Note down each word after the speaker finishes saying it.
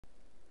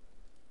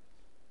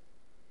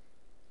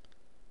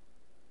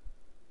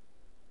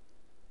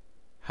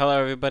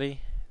Hello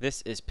everybody,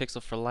 this is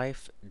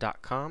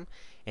PixelForLife.com,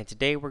 and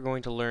today we're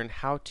going to learn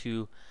how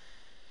to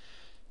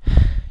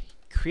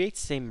create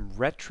some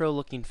retro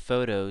looking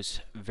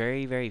photos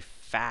very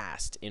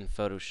fast in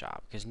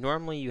Photoshop, because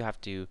normally you have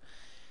to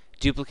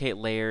duplicate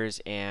layers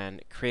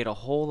and create a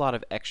whole lot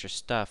of extra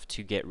stuff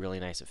to get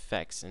really nice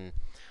effects, and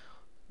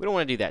we don't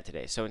want to do that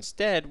today. So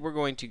instead we're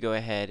going to go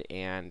ahead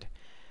and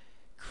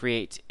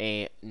create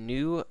a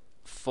new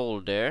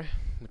folder,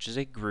 which is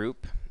a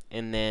group,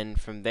 and then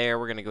from there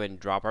we're going to go ahead and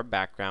drop our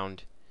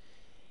background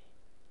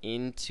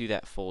into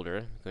that folder.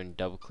 I'm going to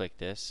double click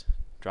this,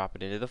 drop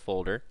it into the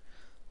folder.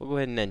 We'll go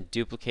ahead and then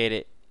duplicate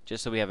it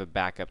just so we have a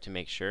backup to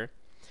make sure.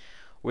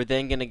 We're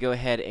then going to go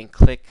ahead and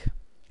click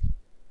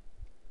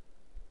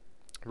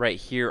right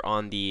here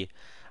on the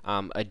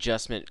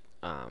adjustment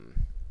icon.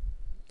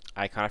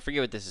 I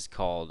forget what this is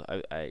called.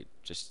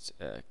 It's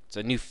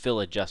a new fill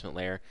adjustment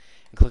layer,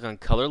 and click on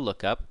color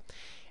lookup.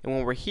 And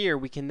when we're here,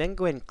 we can then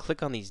go ahead and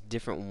click on these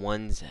different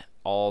ones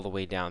all the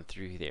way down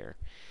through there.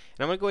 And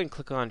I'm going to go ahead and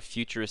click on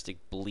Futuristic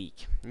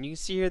Bleak. And you can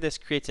see here this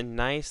creates a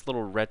nice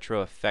little retro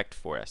effect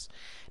for us.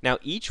 Now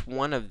each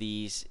one of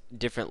these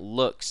different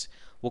looks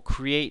will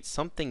create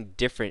something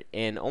different,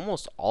 and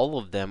almost all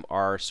of them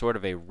are sort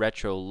of a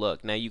retro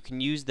look. Now you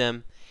can use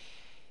them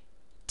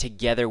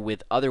together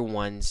with other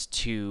ones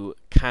to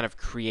kind of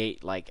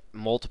create like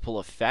multiple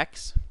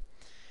effects,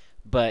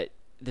 but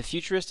the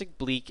Futuristic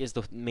Bleak is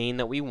the main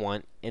that we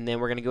want, and then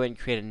we're going to go ahead and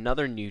create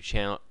another new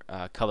channel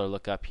color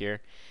lookup here.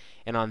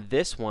 And on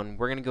this one,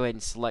 we're going to go ahead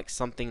and select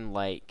something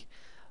like,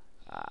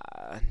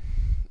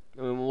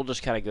 we'll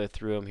just kind of go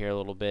through them here a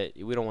little bit.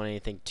 We don't want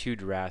anything too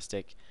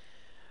drastic,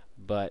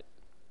 but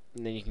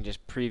then you can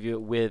just preview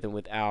it with and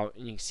without,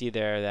 and you can see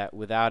there that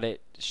without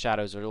it,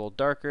 shadows are a little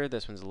darker,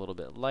 this one's a little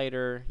bit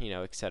lighter, you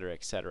know, etc.,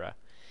 etc.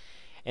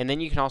 And then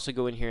you can also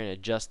go in here and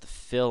adjust the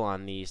fill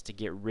on these to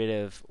get rid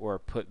of or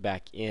put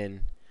back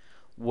in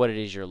what it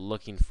is you're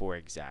looking for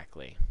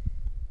exactly.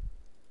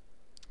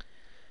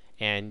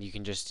 And you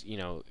can just, you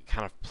know,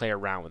 kind of play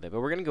around with it.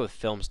 But we're going to go with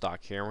film stock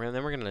here, and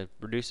then we're going to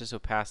reduce this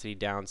opacity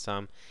down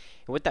some.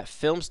 And what that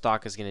film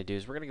stock is going to do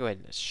is we're going to go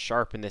ahead and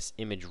sharpen this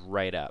image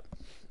right up.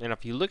 And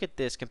if you look at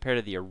this compared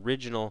to the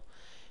original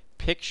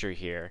picture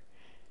here,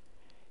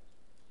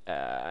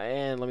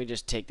 and let me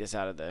just take this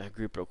out of the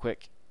group real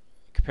quick.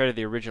 Compared to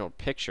the original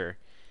picture,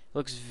 it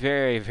looks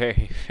very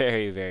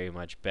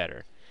much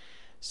better.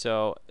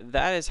 So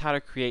that is how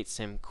to create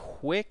some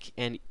quick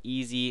and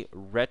easy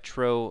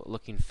retro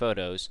looking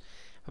photos.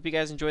 Hope you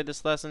guys enjoyed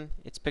this lesson.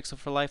 It's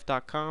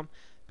pixelforlife.com.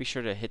 Be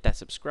sure to hit that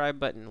subscribe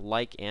button,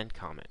 like, and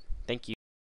comment. Thank you.